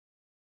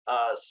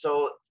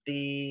So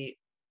the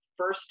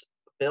first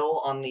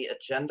bill on the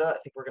agenda, I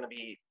think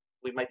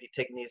we might be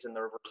taking these in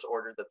the reverse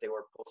order that they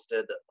were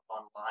posted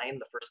online.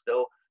 The first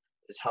bill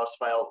is House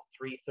File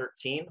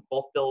 313.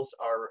 Both bills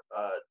are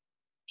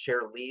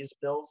Chair Lee's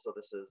bills, so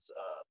this is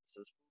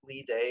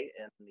Lee Day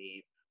in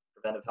the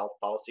Preventive Health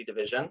Policy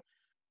Division.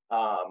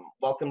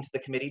 Welcome to the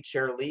committee,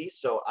 Chair Lee.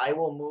 So I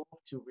will move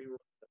to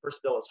the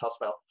first bill is House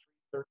File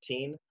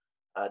 313,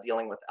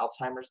 dealing with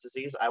Alzheimer's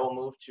disease. I will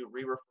move to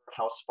re-refer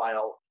House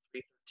File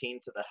 313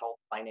 to the Health,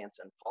 Finance,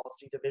 and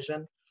Policy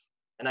Division.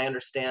 And I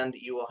understand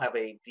you will have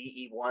a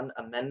DE1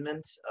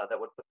 amendment that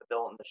would put the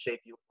bill in the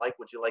shape you would like.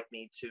 Would you like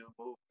me to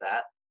move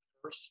that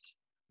first?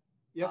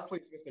 Yes,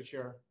 please, Mr.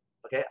 Chair.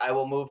 Okay, I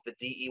will move the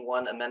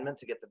DE1 amendment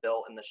to get the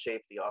bill in the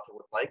shape the author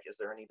would like. Is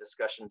there any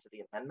discussion to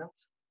the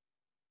amendment?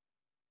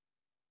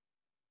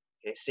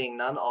 Okay, seeing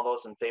none, all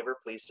those in favor,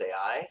 please say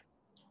aye.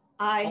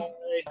 Aye.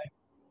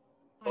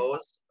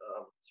 Opposed?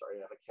 Sorry,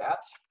 I have a cat.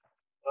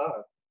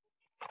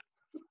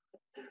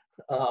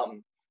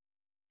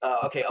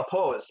 Okay,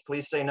 opposed,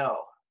 please say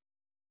no.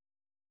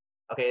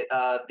 Okay,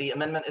 the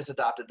amendment is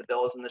adopted. The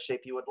bill is in the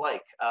shape you would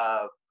like.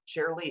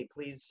 Chair Lee,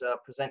 please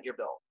present your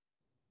bill.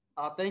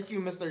 Thank you,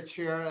 Mr.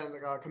 Chair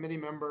and committee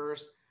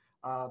members.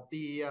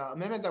 The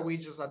amendment that we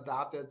just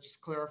adopted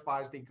just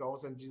clarifies the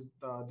goals and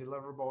the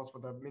deliverables for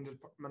the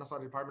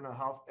Minnesota Department of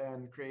Health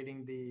and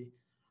creating the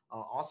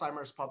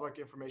Alzheimer's Public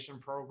Information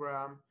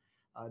Program.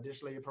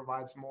 Additionally, it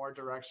provides more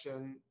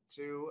direction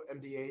to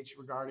MDH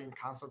regarding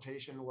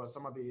consultation with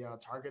some of the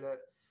targeted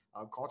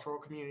cultural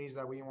communities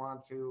that we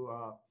want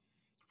to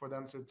for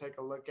them to take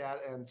a look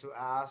at and to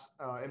ask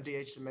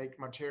MDH to make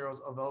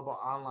materials available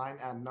online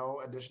at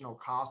no additional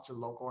cost to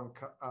local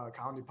and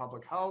county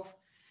public health,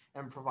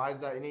 and provides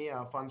that any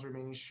funds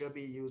remaining should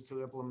be used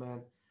to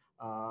implement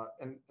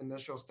an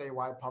initial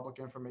statewide public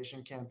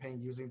information campaign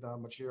using the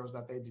materials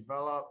that they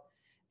develop,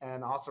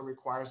 and also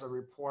requires a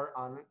report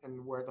on and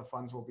where the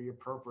funds will be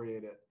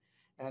appropriated.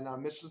 And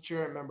Mr.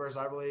 Chair and members,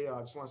 I really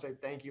just want to say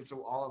thank you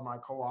to all of my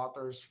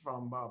co-authors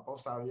from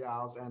both sides of the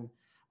aisles, and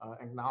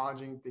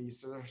acknowledging the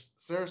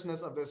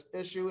seriousness of this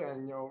issue,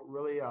 and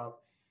really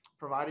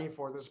providing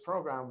for this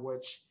program,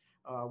 which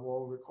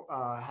will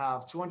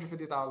have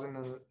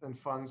 $250,000 in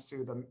funds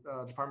to the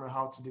Department of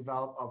Health to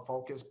develop a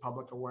focused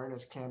public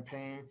awareness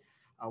campaign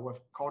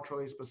with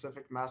culturally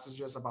specific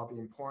messages about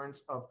the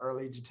importance of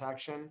early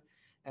detection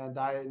and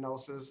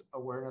diagnosis,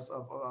 awareness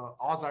of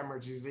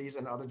Alzheimer's disease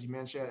and other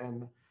dementia,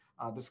 and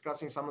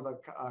discussing some of the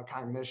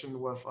cognition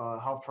with a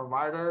health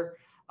provider.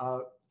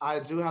 I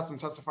do have some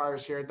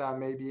testifiers here that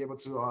may be able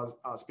to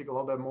speak a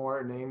little bit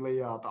more, namely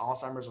the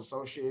Alzheimer's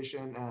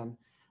Association, and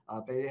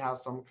they have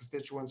some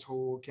constituents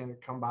who can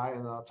come by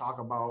and talk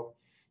about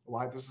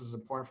why this is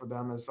important for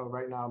them. And so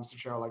right now, Mr.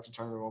 Chair, I'd like to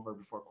turn it over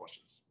before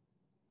questions.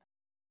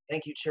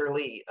 Thank you, Chair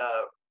Lee.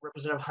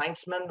 Representative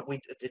Heintzman,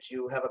 did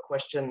you have a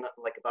question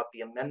about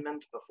the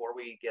amendment before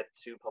we get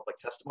to public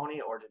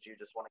testimony, or did you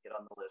just want to get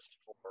on the list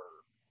for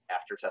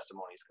after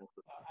testimonies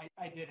conclude?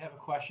 I did have a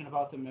question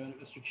about the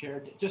amendment, Mr.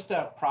 Chair. Just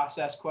a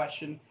process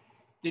question.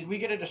 Did we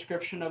get a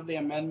description of the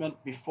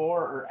amendment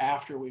before or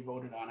after we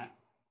voted on it?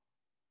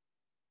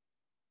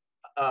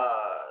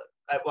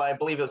 Well, I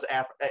believe it was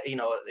after.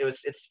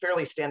 It's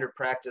fairly standard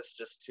practice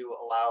just to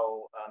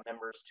allow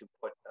members to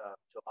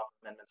offer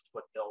amendments to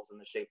put bills in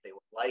the shape they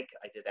would like.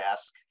 I did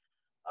ask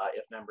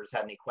if members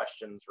had any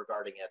questions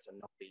regarding it, and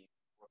nobody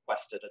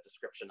requested a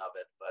description of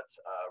it, but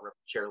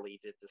Chair Lee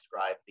did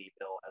describe the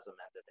bill as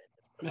amended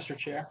in his Mr.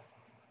 Chair.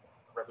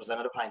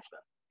 Representative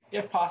Heintzman.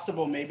 If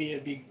possible, maybe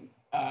it'd be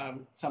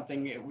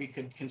something that we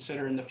could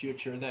consider in the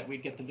future, that we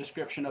get the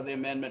description of the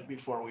amendment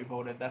before we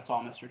voted. That's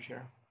all, Mr.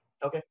 Chair.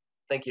 Okay,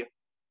 thank you.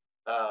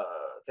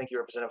 Thank you,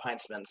 Representative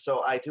Heintzman.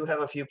 So I do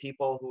have a few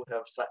people who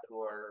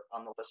are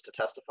on the list to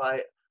testify.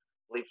 I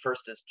believe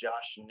first is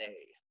Josh Ney.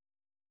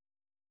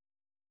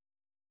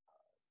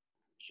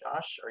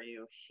 Josh, are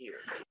you here?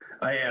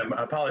 I am.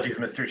 Apologies,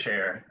 Mr.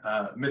 Chair.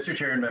 Mr.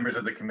 Chair and members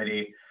of the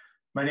committee,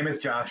 my name is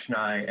Josh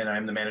Nye, and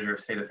I'm the Manager of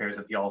State Affairs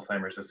at the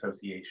Alzheimer's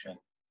Association.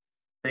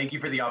 Thank you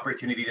for the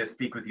opportunity to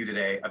speak with you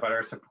today about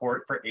our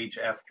support for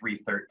HF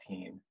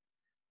 313.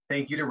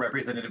 Thank you to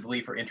Representative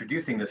Lee for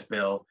introducing this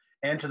bill,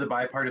 and to the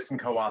bipartisan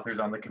co-authors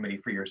on the committee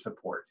for your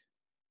support.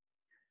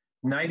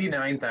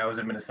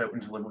 99,000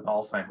 Minnesotans live with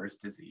Alzheimer's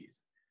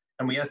disease,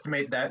 and we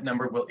estimate that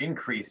number will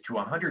increase to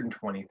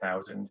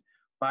 120,000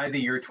 by the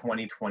year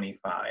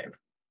 2025.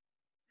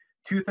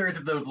 2/3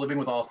 of those living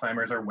with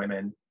Alzheimer's are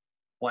women.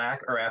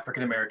 Black or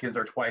African Americans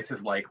are twice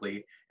as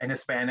likely, and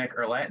Hispanic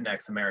or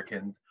Latinx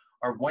Americans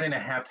are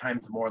 1.5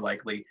 times more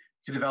likely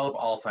to develop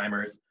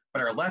Alzheimer's,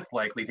 but are less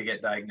likely to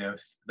get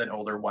diagnosed than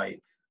older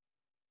whites.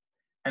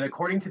 And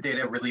according to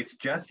data released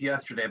just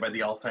yesterday by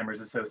the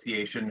Alzheimer's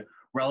Association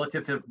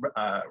relative to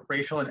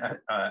racial and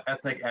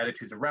ethnic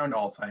attitudes around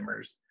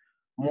Alzheimer's,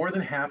 more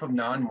than half of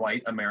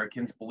non-white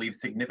Americans believe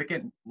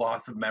significant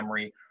loss of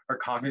memory or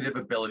cognitive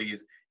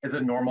abilities is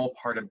a normal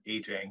part of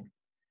aging.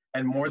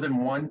 And more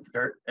than one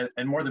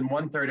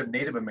third of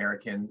Native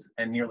Americans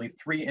and nearly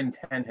 3 in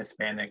 10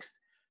 Hispanics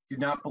do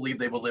not believe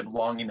they will live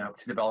long enough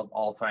to develop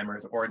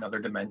Alzheimer's or another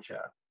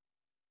dementia.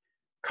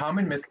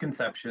 Common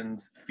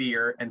misconceptions,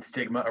 fear, and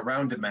stigma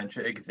around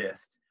dementia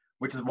exist,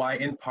 which is why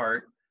in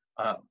part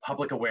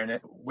public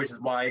awareness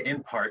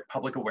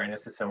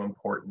is so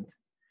important.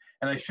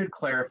 And I should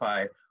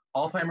clarify,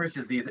 Alzheimer's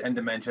disease and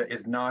dementia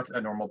is not a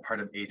normal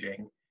part of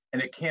aging,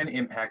 and it can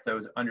impact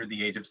those under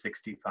the age of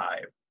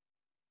 65.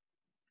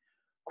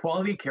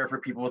 Quality care for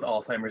people with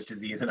Alzheimer's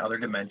disease and other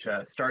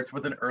dementia starts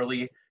with an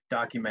early,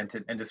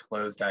 documented, and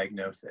disclosed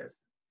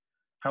diagnosis.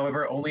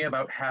 However, only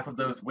about half of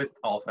those with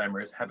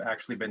Alzheimer's have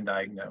actually been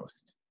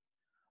diagnosed.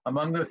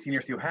 Among those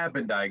seniors who have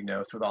been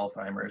diagnosed with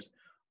Alzheimer's,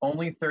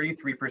 only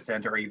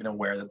 33% are even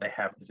aware that they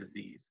have the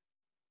disease.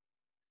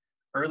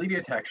 Early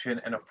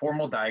detection and a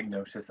formal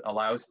diagnosis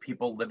allows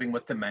people living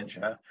with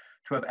dementia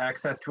to have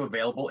access to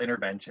available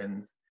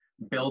interventions,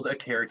 build a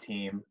care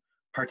team,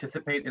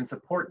 participate in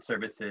support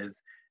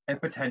services,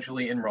 and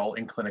potentially enroll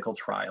in clinical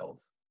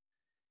trials.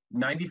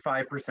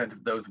 95%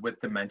 of those with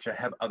dementia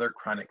have other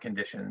chronic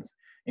conditions,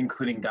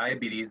 including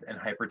diabetes and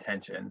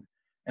hypertension,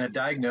 and a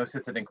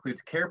diagnosis that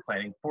includes care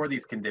planning for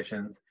these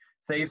conditions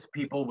saves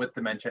people with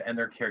dementia and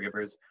their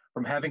caregivers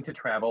from having to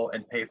travel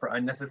and pay for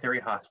unnecessary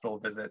hospital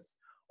visits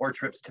or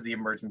trips to the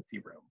emergency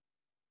room.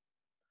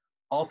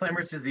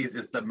 Alzheimer's disease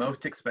is the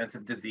most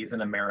expensive disease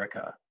in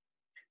America.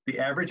 The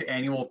average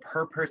annual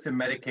per person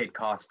Medicaid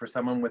cost for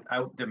someone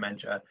without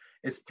dementia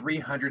is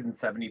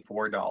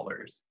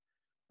 $374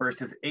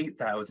 versus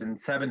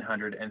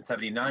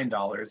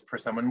 $8,779 for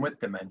someone with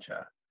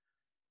dementia.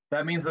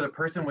 That means that a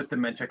person with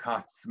dementia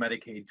costs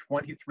Medicaid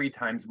 23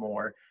 times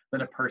more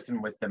than a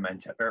person with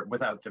dementia, or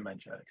without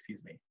dementia,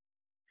 excuse me.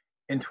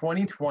 In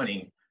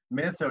 2020,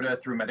 Minnesota,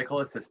 through medical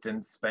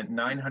assistance, spent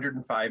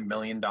 $905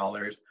 million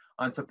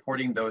on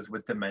supporting those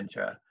with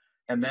dementia,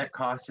 and that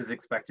cost is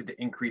expected to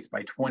increase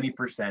by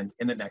 20%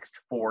 in the next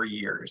 4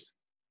 years.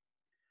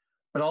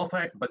 But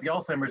the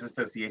Alzheimer's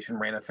Association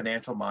ran a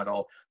financial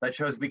model that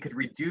shows we could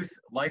reduce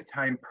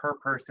lifetime per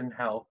person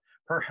health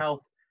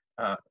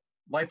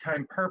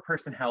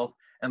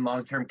and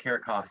long-term care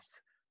costs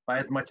by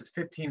as much as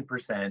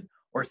 15%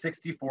 or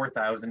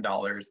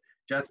 $64,000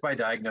 just by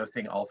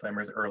diagnosing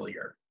Alzheimer's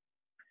earlier.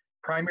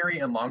 Primary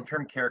and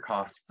long-term care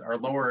costs are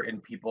lower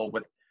in people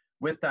with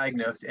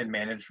diagnosed and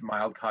managed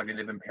mild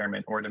cognitive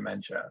impairment or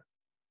dementia.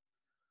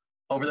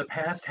 Over the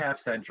past half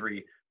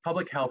century,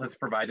 public health has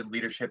provided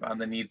leadership on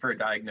the need for a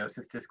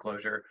diagnosis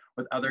disclosure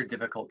with other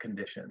difficult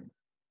conditions.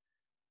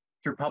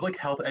 Through public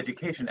health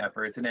education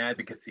efforts and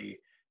advocacy,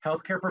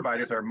 healthcare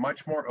providers are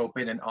much more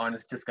open and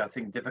honest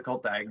discussing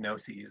difficult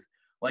diagnoses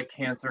like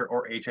cancer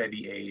or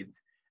HIV/AIDS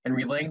and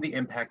relaying the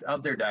impact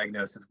of their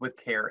diagnosis with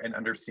care and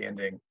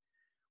understanding.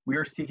 We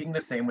are seeking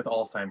the same with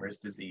Alzheimer's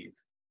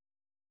disease.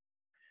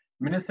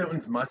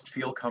 Minnesotans must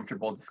feel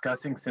comfortable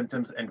discussing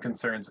symptoms and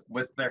concerns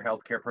with their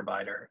healthcare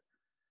provider.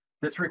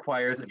 This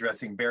requires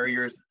addressing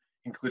barriers,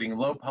 including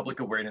low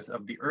public awareness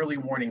of the early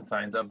warning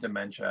signs of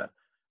dementia,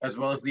 as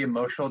well as the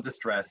emotional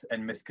distress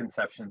and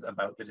misconceptions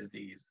about the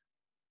disease.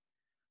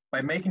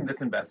 By making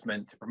this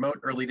investment to promote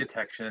early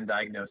detection and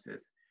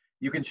diagnosis,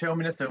 you can show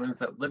Minnesotans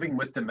that living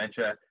with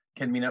dementia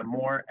can mean a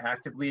more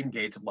actively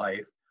engaged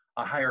life,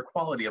 a higher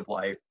quality of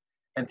life,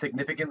 and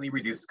significantly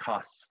reduced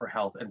costs for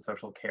health and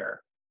social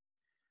care.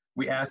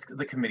 We ask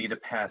the committee to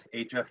pass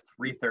HF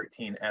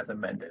 313 as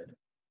amended.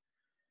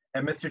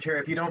 And Mr. Chair,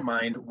 if you don't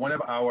mind, one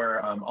of our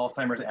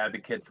Alzheimer's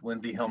advocates,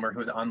 Lindsay Hilmer,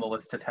 who's on the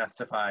list to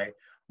testify,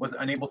 was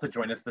unable to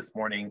join us this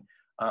morning,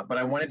 but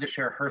I wanted to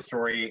share her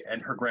story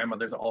and her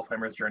grandmother's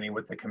Alzheimer's journey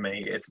with the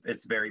committee.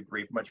 It's very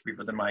brief, much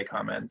briefer than my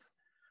comments,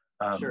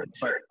 but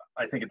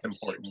I think it's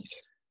important.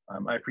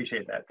 I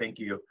appreciate that, thank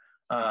you.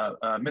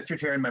 Mr.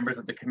 Chair and members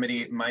of the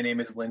committee, my name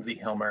is Lindsay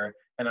Hilmer,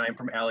 and I'm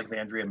from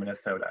Alexandria,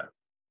 Minnesota.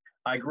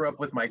 I grew up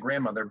with my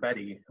grandmother,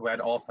 Betty, who had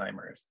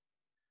Alzheimer's.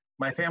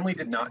 My family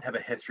did not have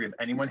a history of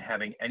anyone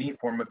having any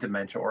form of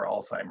dementia or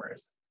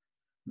Alzheimer's.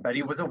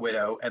 Betty was a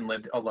widow and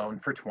lived alone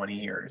for 20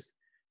 years.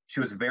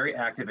 She was very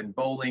active in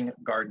bowling,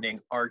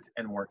 gardening, art,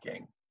 and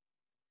working.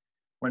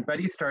 When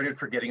Betty started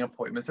forgetting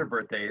appointments or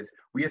birthdays,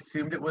 we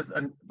assumed it was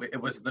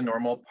the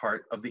normal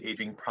part of the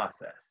aging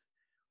process.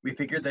 We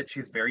figured that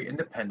she's very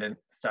independent,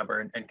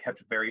 stubborn, and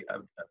kept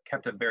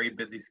a very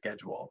busy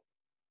schedule.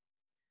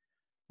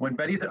 When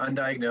Betty's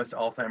undiagnosed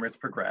Alzheimer's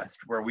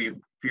progressed, where we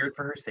feared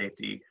for her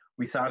safety,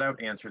 we sought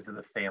out answers as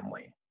a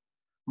family.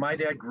 My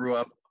dad grew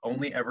up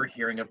only ever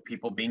hearing of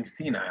people being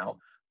senile,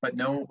 but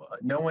no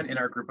one in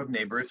our group of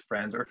neighbors,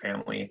 friends, or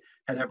family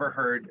had ever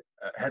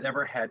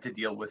had to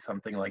deal with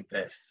something like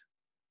this.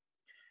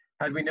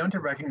 Had we known to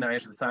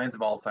recognize the signs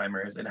of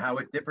Alzheimer's and how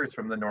it differs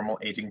from the normal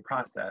aging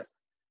process,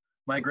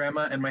 my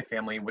grandma and my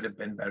family would have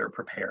been better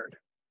prepared.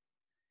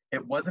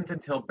 It wasn't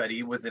until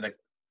Betty was in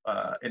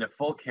a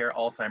full care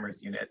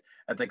Alzheimer's unit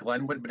at the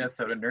Glenwood,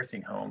 Minnesota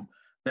nursing home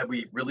that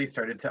we really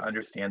started to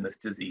understand this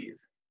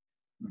disease.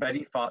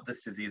 Betty fought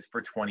this disease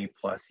for 20+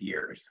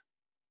 years.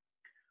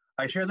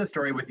 I share this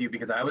story with you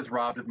because I was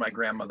robbed of my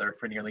grandmother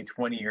for nearly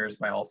 20 years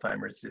by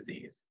Alzheimer's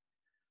disease.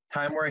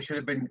 Time where I should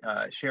have been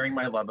sharing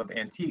my love of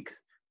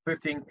antiques,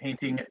 thrifting,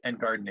 painting, and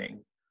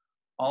gardening,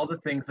 all the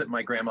things that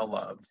my grandma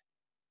loved.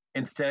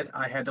 Instead,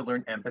 I had to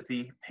learn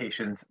empathy,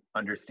 patience,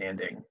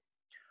 understanding.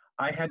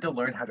 I had to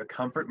learn how to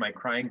comfort my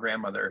crying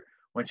grandmother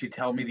when she'd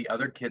tell me the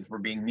other kids were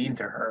being mean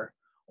to her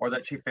or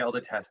that she failed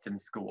a test in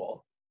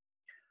school.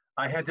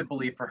 I had to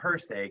believe for her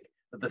sake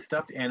that the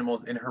stuffed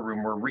animals in her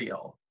room were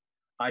real.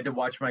 I had to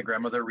watch my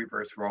grandmother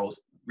reverse roles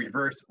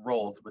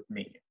with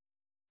me.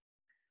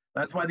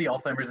 That's why the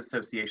Alzheimer's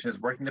Association is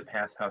working to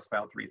pass House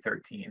File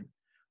 313,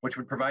 which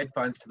would provide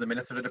funds to the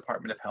Minnesota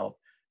Department of Health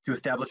to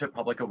establish a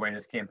public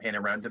awareness campaign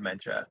around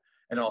dementia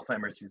and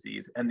Alzheimer's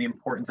disease and the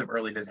importance of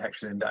early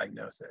detection and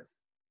diagnosis.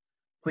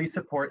 Please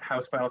support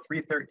House File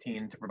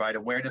 313 to provide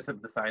awareness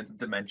of the signs of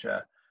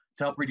dementia,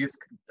 to help reduce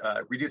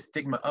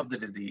stigma of the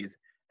disease,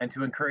 and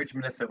to encourage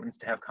Minnesotans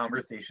to have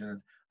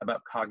conversations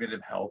about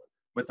cognitive health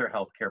with their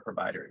healthcare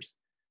providers.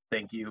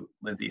 Thank you,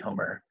 Lindsay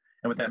Homer.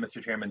 And with that,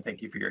 Mr. Chairman,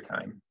 thank you for your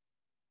time.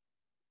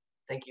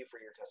 Thank you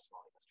for your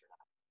testimony, Mr.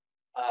 Knott.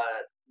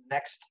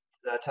 Next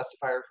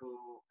testifier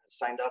who has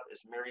signed up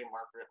is Mary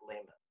Margaret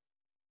Lehman.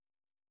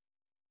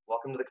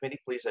 Welcome to the committee.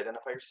 Please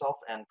identify yourself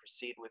and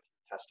proceed with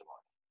your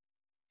testimony.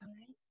 All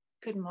right.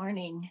 Good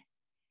morning.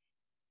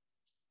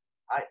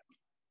 Hi.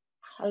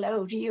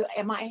 Hello. Do you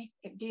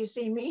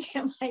see me?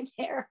 Am I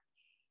there?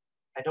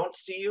 I don't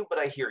see you, but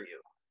I hear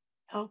you.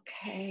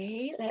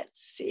 Okay, let's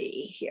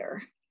see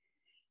here.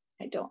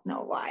 I don't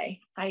know why.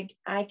 I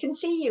can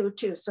see you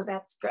too, so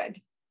that's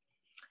good.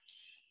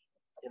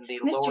 In the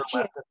Mr. lower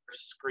Chair. left of your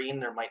screen,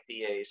 there might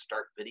be a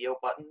start video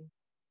button.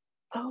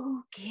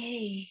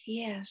 Okay,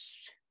 yes.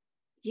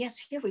 Yes,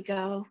 here we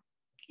go.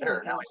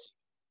 There, now I see.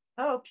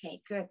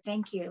 Okay, good,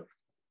 thank you.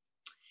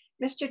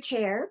 Mr.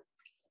 Chair,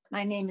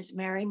 my name is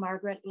Mary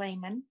Margaret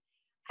Lehman.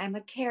 I'm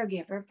a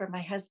caregiver for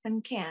my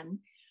husband, Ken,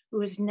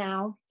 who is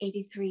now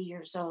 83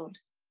 years old.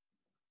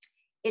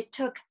 It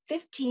took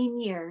 15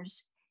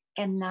 years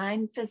and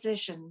 9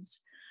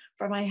 physicians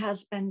for my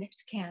husband,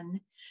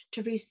 Ken,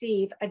 to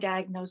receive a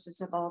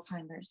diagnosis of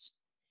Alzheimer's.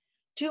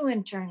 2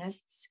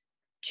 internists,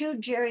 2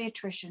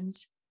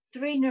 geriatricians,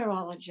 3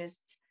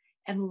 neurologists,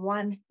 and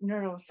 1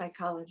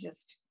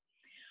 neuropsychologist.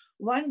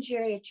 One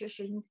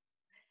geriatrician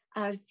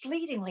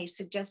fleetingly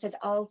suggested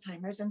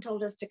Alzheimer's and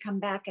told us to come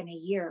back in a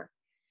year.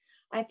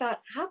 I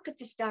thought, how could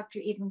this doctor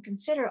even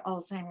consider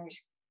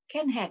Alzheimer's?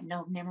 Ken had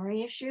no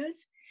memory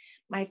issues.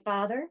 My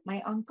father,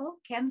 my uncle,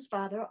 Ken's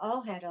father,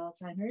 all had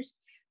Alzheimer's.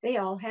 They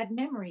all had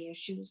memory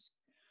issues.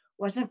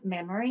 Wasn't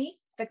memory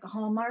the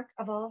hallmark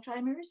of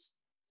Alzheimer's?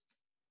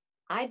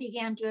 I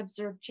began to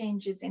observe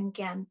changes in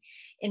Ken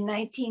in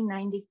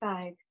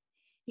 1995.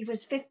 He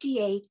was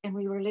 58 and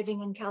we were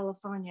living in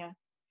California.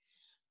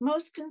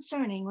 Most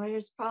concerning were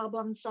his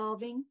problem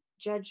solving,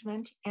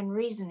 judgment, and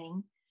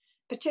reasoning,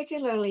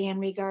 particularly in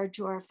regard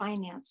to our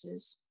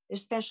finances,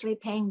 especially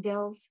paying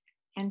bills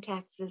and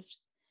taxes.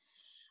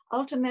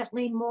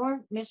 Ultimately,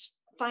 more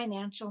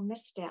financial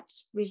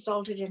missteps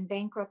resulted in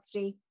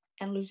bankruptcy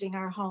and losing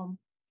our home.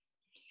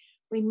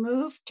 We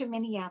moved to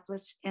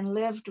Minneapolis and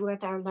lived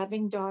with our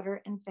loving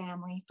daughter and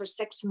family for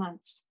 6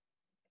 months.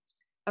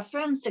 A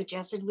friend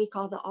suggested we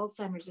call the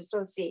Alzheimer's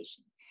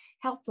Association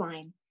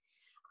helpline.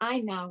 I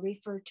now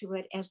refer to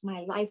it as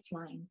my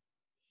lifeline.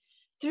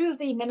 Through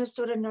the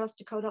Minnesota North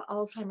Dakota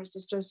Alzheimer's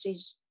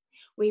Association,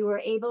 we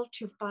were able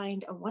to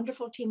find a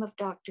wonderful team of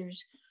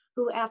doctors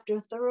who, after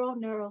thorough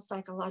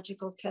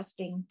neuropsychological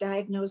testing,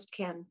 diagnosed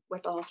Ken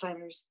with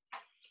Alzheimer's.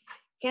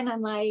 Ken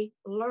and I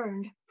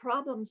learned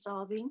problem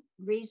solving,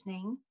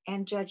 reasoning,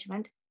 and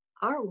judgment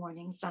are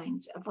warning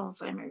signs of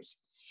Alzheimer's.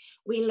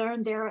 We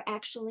learned there are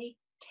actually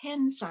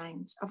 10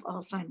 signs of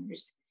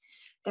Alzheimer's,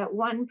 that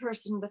one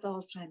person with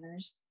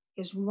Alzheimer's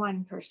is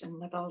one person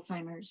with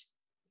Alzheimer's.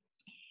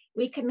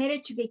 We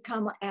committed to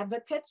become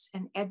advocates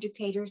and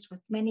educators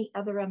with many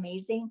other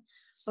amazing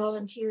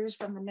volunteers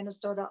from the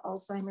Minnesota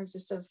Alzheimer's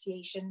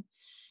Association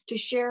to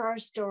share our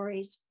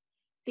stories,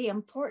 the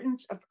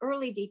importance of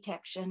early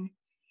detection,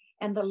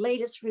 and the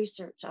latest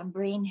research on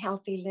brain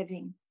healthy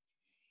living,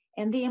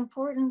 and the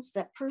importance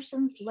that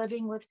persons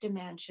living with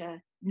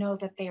dementia know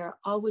that they are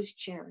always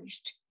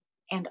cherished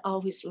and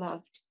always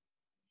loved.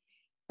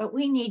 But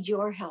we need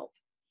your help.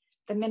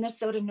 The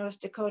Minnesota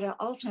North Dakota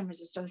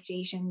Alzheimer's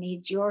Association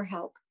needs your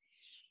help.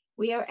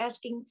 We are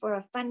asking for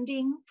a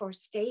funding for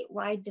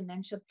statewide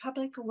dementia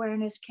public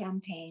awareness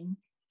campaign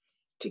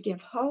to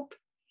give hope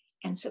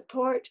and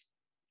support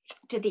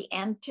to the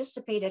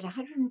anticipated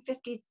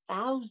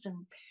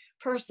 150,000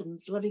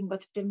 persons living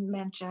with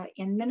dementia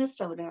in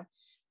Minnesota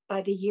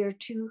by the year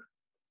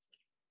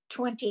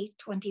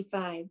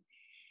 2025,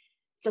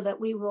 so that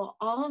we will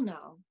all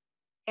know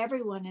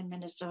everyone in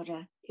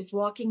Minnesota is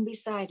walking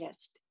beside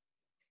us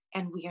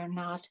and we are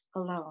not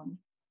alone.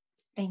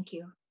 Thank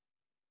you.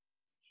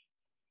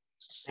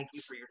 Thank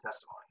you for your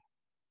testimony.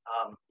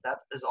 That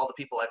is all the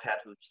people I've had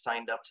who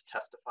signed up to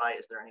testify.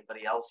 Is there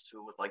anybody else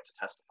who would like to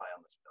testify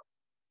on this bill?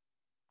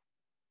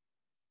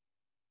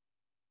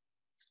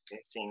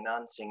 Okay, seeing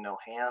none, seeing no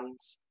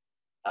hands,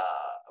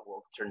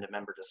 we'll turn to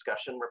member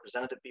discussion.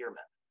 Representative Bierman.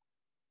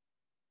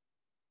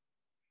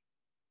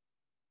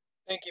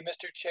 Thank you,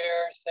 Mr.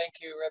 Chair.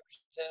 Thank you,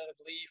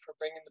 Representative Lee, for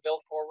bringing the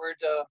bill forward.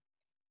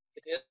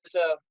 It is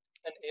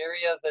an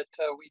area that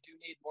we do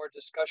need more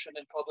discussion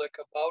in public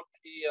about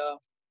the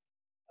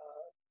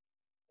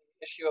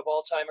issue of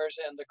Alzheimer's,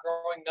 and the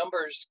growing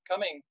numbers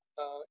coming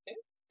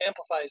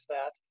amplifies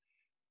that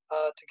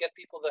to get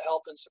people the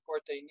help and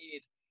support they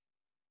need.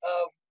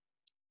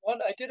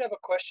 I did have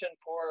a question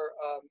for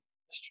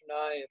Mr.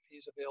 Nye, if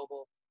he's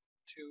available,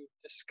 to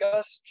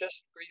discuss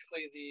just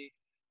briefly the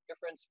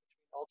difference between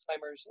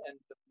Alzheimer's and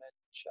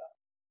dementia.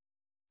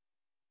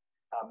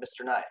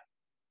 Mr. Nye.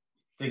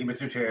 Thank you,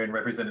 Mr. Chair and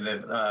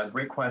Representative.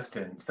 Great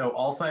question. So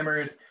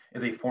Alzheimer's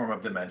is a form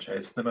of dementia.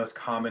 It's the most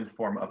common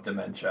form of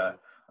dementia.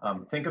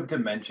 Think of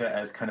dementia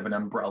as kind of an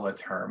umbrella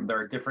term. There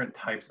are different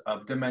types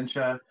of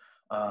dementia.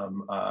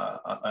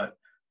 Alzheimer's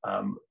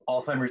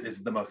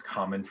is the most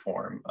common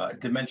form.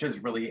 Dementia is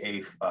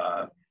really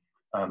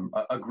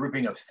a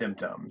grouping of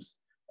symptoms.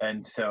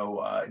 And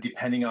so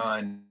depending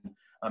on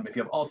if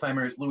you have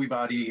Alzheimer's, Lewy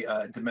body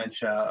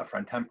dementia,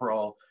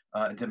 frontotemporal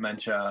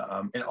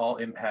dementia, it all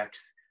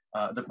impacts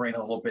the brain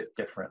a little bit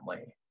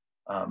differently.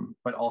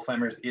 But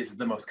Alzheimer's is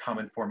the most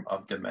common form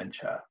of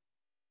dementia.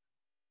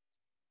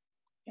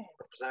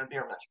 Representative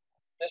Bierman.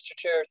 Mr.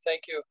 Chair,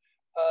 thank you.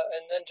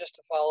 And then just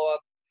to follow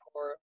up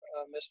for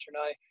Mr.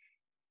 Nye,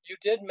 you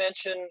did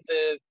mention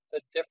the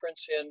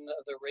difference in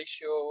the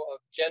ratio of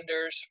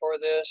genders for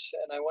this,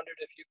 and I wondered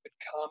if you could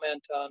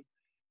comment on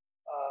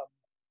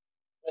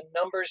the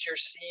numbers you're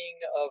seeing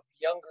of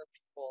younger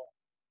people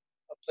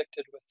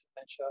afflicted with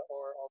dementia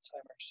or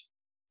Alzheimer's.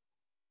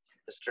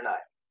 Mr.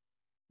 Nye.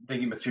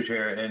 Thank you, Mr.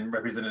 Chair and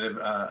Representative.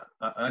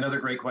 Another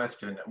great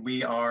question.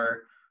 We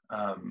are,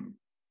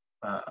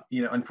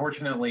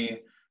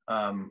 unfortunately,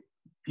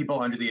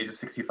 people under the age of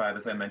 65,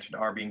 as I mentioned,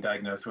 are being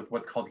diagnosed with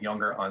what's called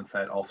younger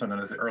onset, also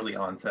known as early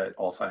onset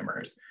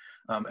Alzheimer's.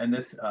 And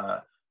this,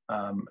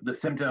 the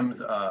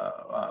symptoms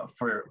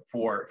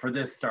for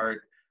this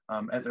start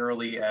as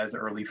early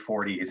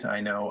 40s. I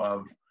know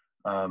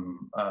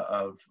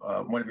of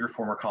one of your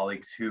former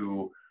colleagues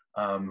who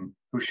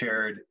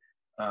shared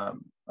a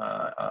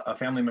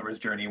family member's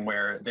journey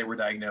where they were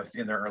diagnosed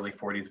in their early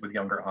 40s with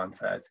younger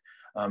onset.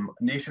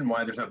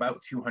 Nationwide, there's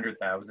about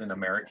 200,000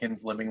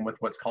 Americans living with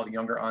what's called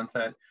younger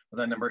onset, but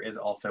that number is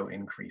also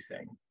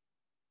increasing.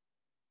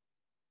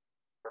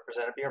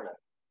 Representative Bierman.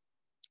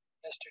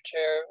 Mr.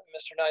 Chair,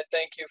 Mr. Knight,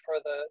 thank you for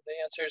the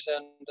answers,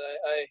 and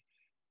I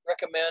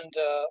recommend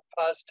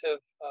positive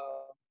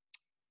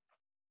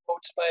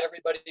votes by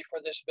everybody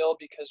for this bill,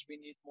 because we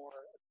need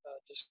more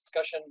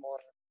discussion, more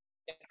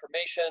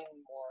information,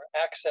 more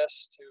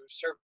access to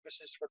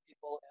services for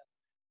people, and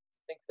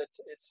I think that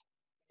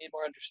we need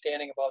more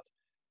understanding about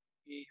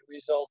the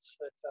results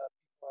that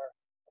people are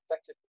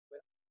affected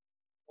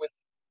with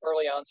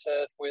early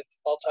onset, with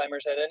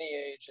Alzheimer's at any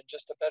age, and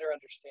just a better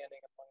understanding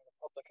among the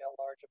public at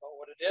large about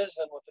what it is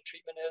and what the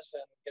treatment is,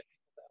 and get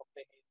people the help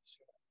they need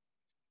sooner.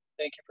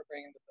 Thank you for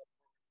bringing the bill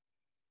forward.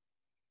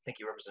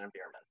 Thank you, Representative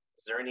Bierman.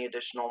 Is there any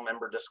additional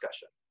member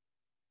discussion?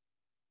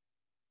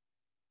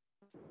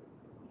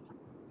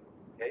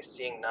 Okay,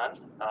 seeing none.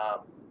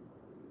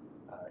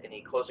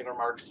 Any closing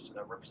remarks,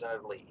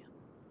 Representative Lee?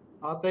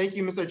 Thank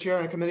you, Mr.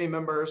 Chair and committee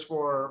members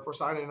for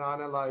signing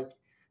on. And like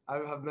I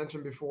have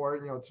mentioned before,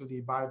 to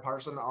the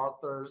bipartisan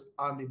authors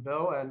on the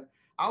bill. And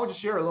I would just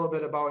share a little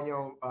bit about,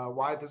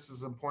 why this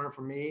is important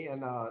for me,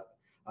 and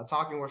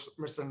talking with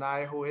Mr.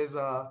 Nye, who is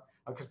a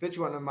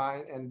constituent of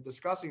mine, and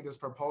discussing this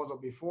proposal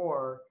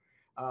before.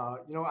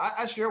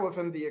 I share with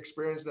him the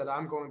experience that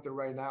I'm going through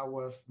right now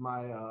with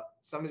my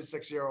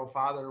 76-year-old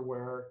father,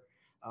 where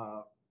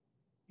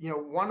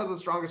one of the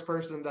strongest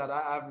person that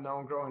I've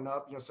known growing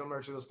up,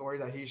 similar to the story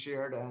that he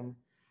shared, and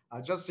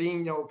just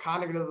seeing,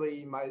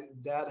 cognitively, my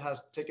dad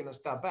has taken a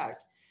step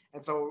back.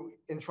 And so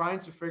in trying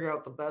to figure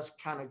out the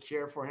best kind of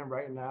care for him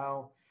right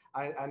now,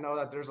 I know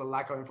that there's a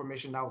lack of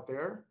information out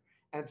there.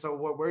 And so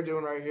what we're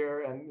doing right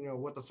here, and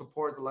with the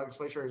support of the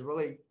legislature, is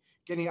really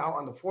getting out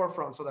on the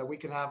forefront so that we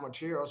can have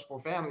materials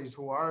for families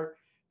who are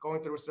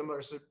going through a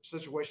similar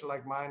situation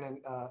like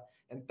mine.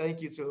 And thank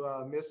you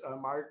to Miss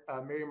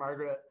Mary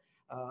Margaret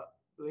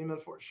Lehman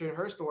for sharing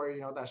her story,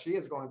 that she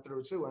is going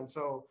through too. And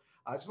so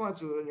I just wanted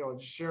to,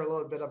 just share a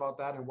little bit about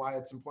that and why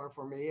it's important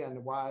for me,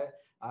 and why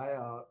I,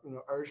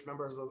 urge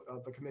members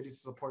of the committee to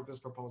support this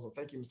proposal.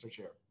 Thank you, Mr.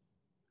 Chair.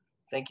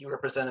 Thank you,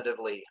 Representative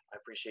Lee. I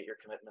appreciate your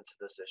commitment to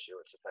this issue.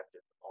 It's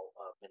affected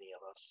many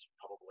of us,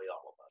 probably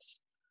all of us.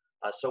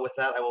 So with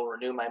that, I will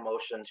renew my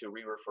motion to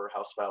re-refer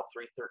House File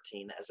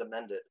 313 as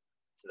amended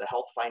to the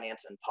Health,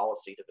 Finance, and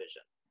Policy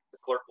Division. The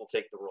clerk will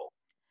take the roll.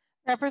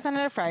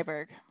 Representative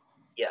Freiberg.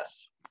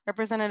 Yes.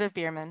 Representative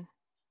Bierman.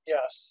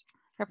 Yes.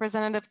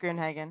 Representative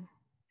Grunhagen.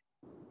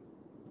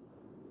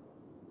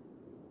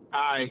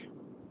 Aye.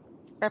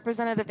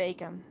 Representative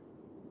Aiken.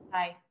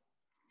 Aye.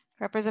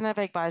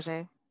 Representative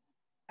Agbaje.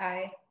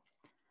 Aye.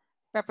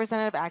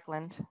 Representative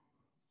Ackland.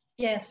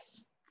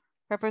 Yes.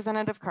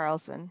 Representative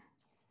Carlson.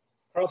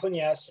 Carlson,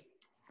 yes.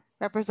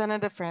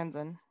 Representative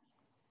Franzen.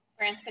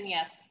 Franson,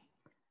 yes.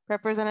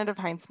 Representative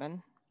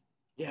Heinzman.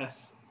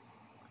 Yes.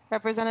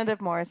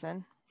 Representative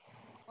Morrison.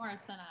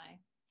 Morrison, aye.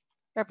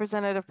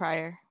 Representative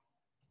Pryor.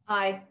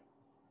 Aye.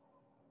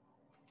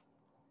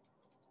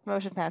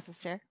 Motion passes,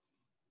 Chair.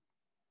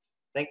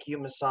 Thank you,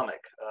 Ms.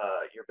 Somick.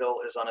 Your bill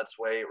is on its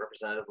way,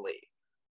 Representative Lee.